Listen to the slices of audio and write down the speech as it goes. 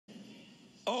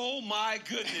Oh, my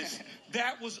goodness.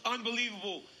 That was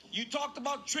unbelievable. You talked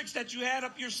about tricks that you had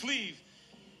up your sleeve.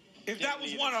 If that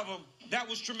was one of them, that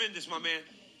was tremendous, my man.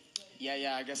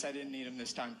 Yeah, I guess I didn't need him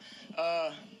this time.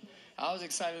 I was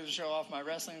excited to show off my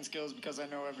wrestling skills because I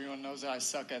know everyone knows that I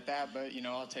suck at that, but,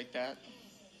 I'll take that.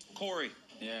 Corey,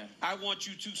 yeah, I want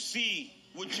you to see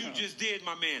what you just did,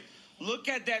 my man. Look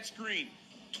at that screen.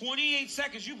 28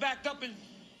 seconds. You backed up, and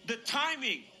the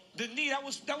timing, the knee, that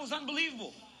was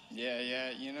unbelievable.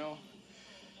 Yeah,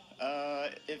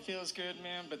 it feels good,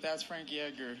 man, but that's Frankie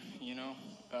Edgar,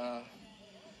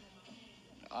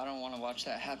 I don't want to watch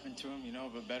that happen to him,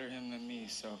 but better him than me,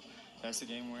 so that's the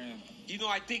game we're in.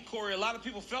 I think, Corey, a lot of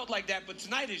people felt like that, but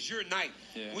tonight is your night.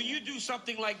 Yeah, when you do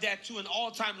something like that to an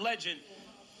all-time legend,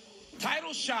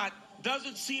 title shot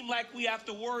doesn't seem like we have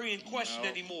to worry and question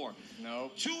anymore.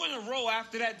 Nope. 2 in a row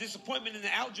after that disappointment in the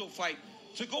Aljo fight,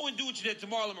 to go and do what you did to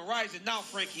Marlon Moraes and now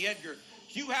Frankie Edgar,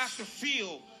 you have to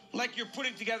feel like you're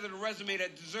putting together the resume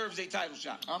that deserves a title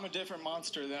shot. I'm a different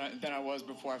monster than I was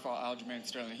before I fought Aljamain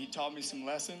Sterling. He taught me some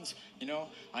lessons,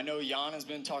 I know Jan has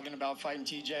been talking about fighting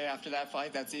TJ after that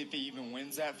fight. That's if he even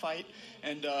wins that fight.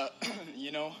 And,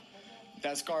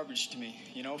 that's garbage to me.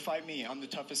 Fight me. I'm the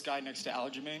toughest guy next to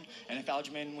Aljamain. And if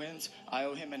Aljamain wins, I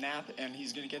owe him a nap, and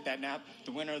he's going to get that nap.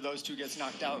 The winner of those two gets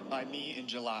knocked out by me in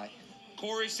July.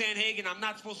 Cory Sandhagen, I'm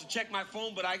not supposed to check my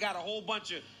phone, but I got a whole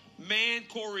bunch of, man,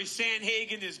 Cory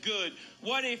Sandhagen is good.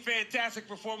 What a fantastic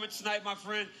performance tonight, my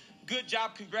friend. Good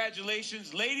job.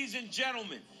 Congratulations. Ladies and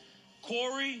gentlemen,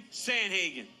 Cory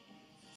Sandhagen.